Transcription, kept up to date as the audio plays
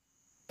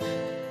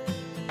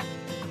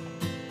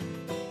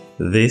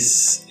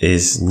This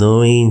is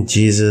Knowing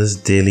Jesus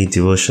Daily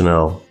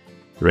Devotional,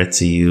 read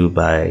to you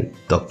by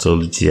Dr.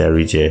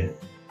 Arije.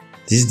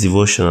 This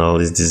devotional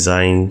is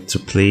designed to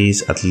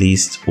place at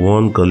least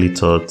one godly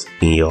thought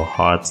in your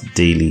heart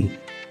daily.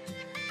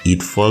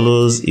 It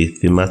follows a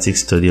thematic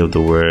study of the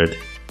Word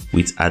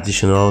with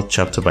additional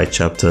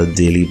chapter-by-chapter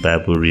daily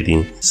Bible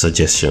reading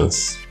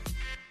suggestions.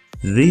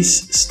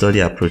 These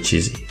study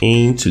approaches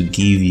aim to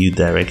give you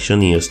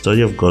direction in your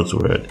study of God's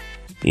Word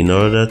in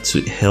order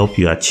to help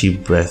you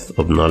achieve breadth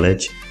of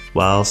knowledge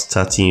while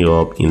starting you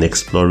up in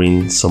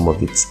exploring some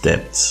of its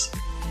depths.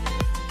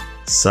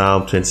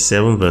 Psalm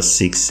 27 verse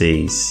 6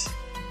 says,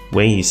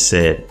 "When you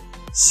said,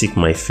 'Seek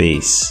my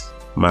face,'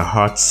 my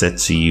heart said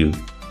to you,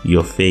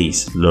 'Your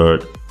face,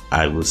 Lord,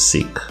 I will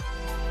seek.'"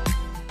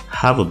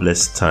 Have a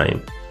blessed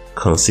time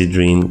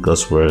considering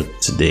God's Word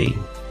today.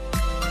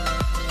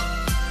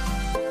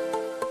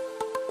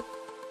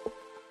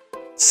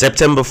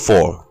 September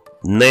 4.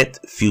 Net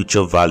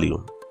future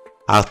value.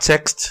 Our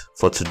text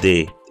for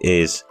today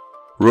is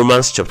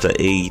Romans chapter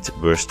 8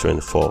 verse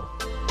 24.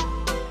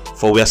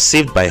 "For we are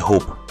saved by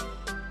hope,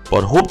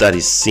 but hope that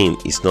is seen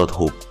is not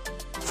hope.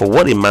 For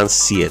what a man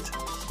seeth,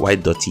 why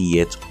doth he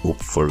yet hope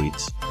for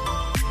it?"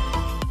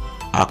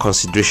 Our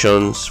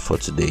considerations for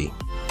today.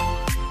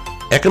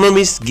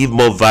 Economists give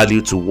more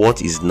value to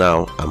what is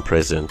now and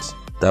present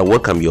than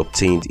what can be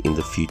obtained in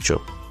the future.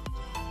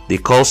 They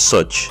call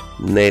such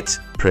net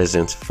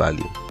present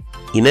value.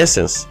 In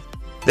essence,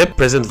 net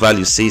present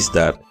value says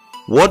that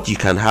what you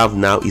can have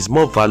now is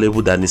more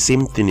valuable than the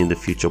same thing in the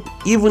future,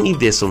 even if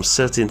there's some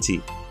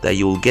certainty that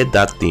you will get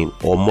that thing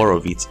or more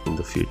of it in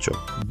the future.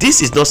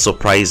 This is not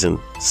surprising,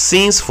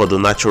 since for the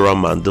natural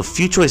man, the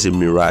future is a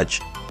mirage.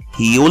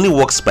 He only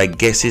works by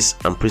guesses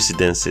and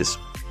precedences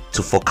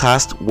to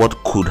forecast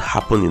what could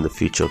happen in the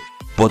future,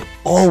 but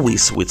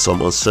always with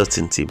some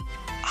uncertainty.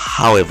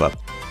 However,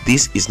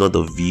 this is not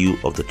the view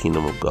of the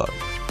kingdom of God.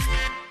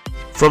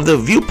 From the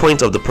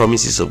viewpoint of the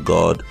promises of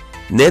God,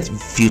 net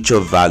future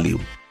value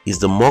is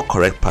the more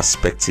correct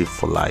perspective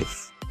for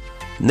life.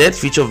 Net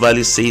future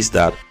value says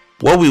that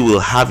what we will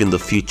have in the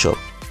future,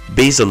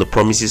 based on the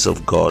promises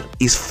of God,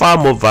 is far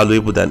more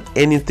valuable than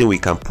anything we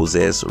can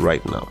possess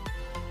right now.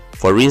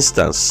 For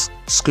instance,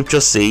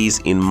 scripture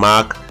says in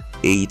Mark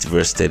 8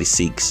 verse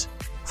 36,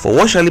 "For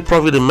what shall it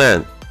profit a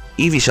man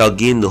if he shall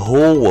gain the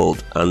whole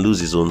world and lose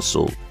his own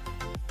soul?"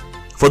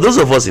 For those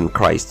of us in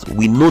Christ,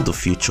 we know the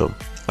future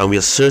and we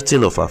are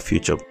certain of our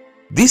future.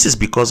 This is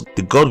because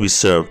the God we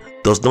serve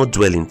does not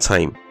dwell in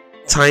time.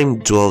 Time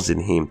dwells in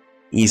him.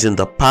 He is in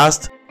the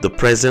past, the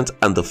present,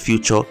 and the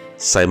future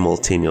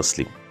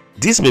simultaneously.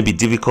 This may be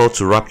difficult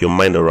to wrap your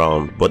mind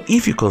around, but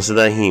if you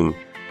consider him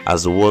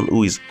as the one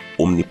who is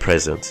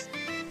omnipresent,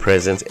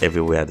 present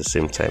everywhere at the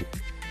same time,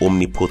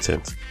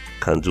 omnipotent,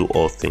 can do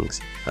all things,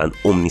 and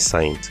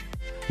omniscient,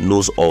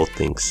 knows all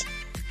things,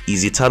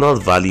 his eternal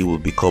value will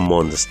become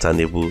more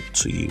understandable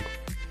to you.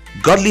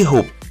 Godly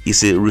hope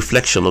is a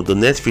reflection of the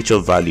net future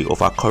value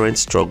of our current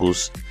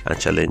struggles and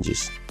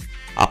challenges.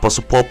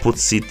 Apostle Paul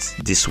puts it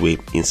this way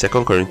in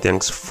 2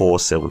 Corinthians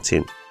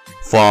 4:17.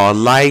 "For our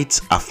light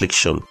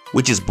affliction,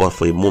 which is but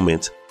for a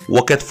moment,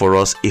 worketh for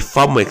us a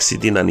far more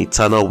exceeding and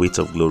eternal weight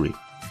of glory."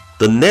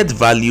 The net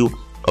value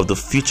of the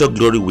future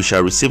glory we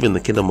shall receive in the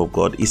kingdom of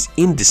God is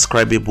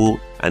indescribable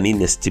and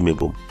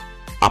inestimable.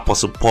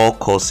 Apostle Paul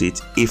calls it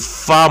a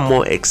far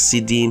more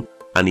exceeding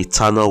and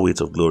eternal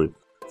weight of glory.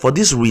 For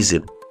this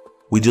reason,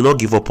 we do not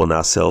give up on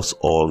ourselves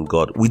or on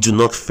God. We do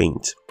not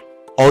faint.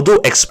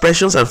 Although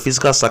expressions and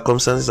physical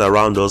circumstances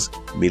around us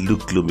may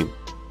look gloomy,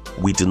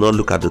 we do not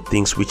look at the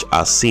things which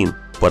are seen,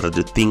 but at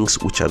the things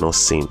which are not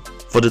seen.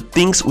 For the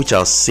things which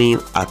are seen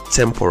are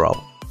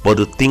temporal, but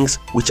the things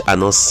which are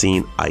not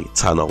seen are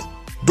eternal.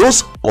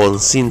 Those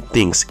unseen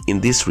things in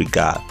this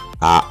regard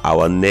are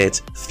our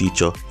net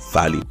future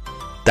value,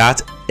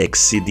 that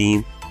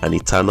exceeding an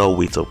eternal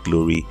weight of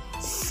glory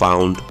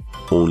found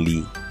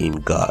only in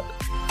God.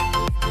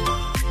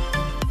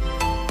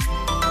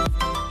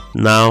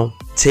 Now,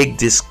 take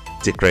this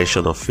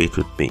declaration of faith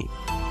with me.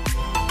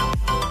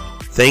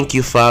 Thank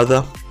you,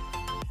 Father,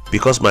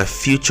 because my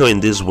future in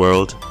this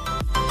world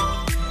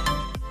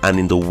and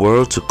in the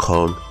world to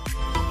come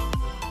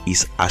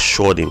is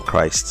assured in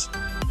Christ.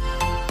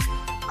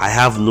 I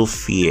have no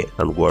fear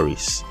and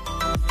worries,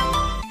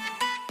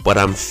 but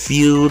I'm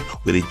filled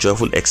with a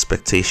joyful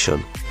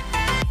expectation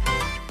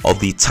of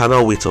the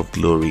eternal weight of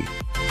glory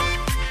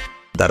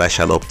that I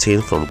shall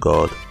obtain from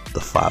God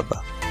the Father.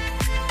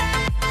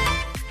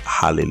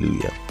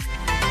 Hallelujah.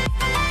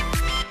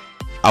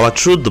 Our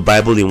Truth the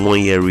Bible in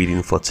 1 year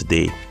reading for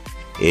today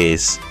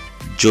is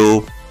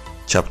Job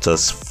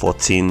chapters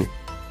 14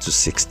 to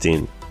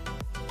 16.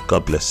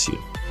 God bless you.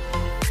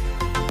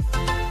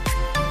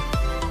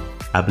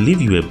 I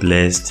believe you were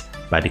blessed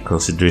by the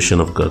consideration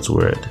of God's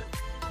Word.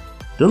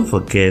 Don't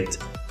forget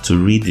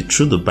to read the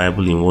Truth the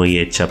Bible in 1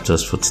 year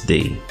chapters for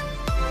today.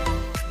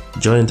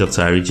 Join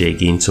Dr. Arije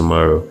again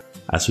tomorrow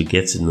as we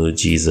get to know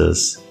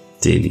Jesus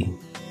daily.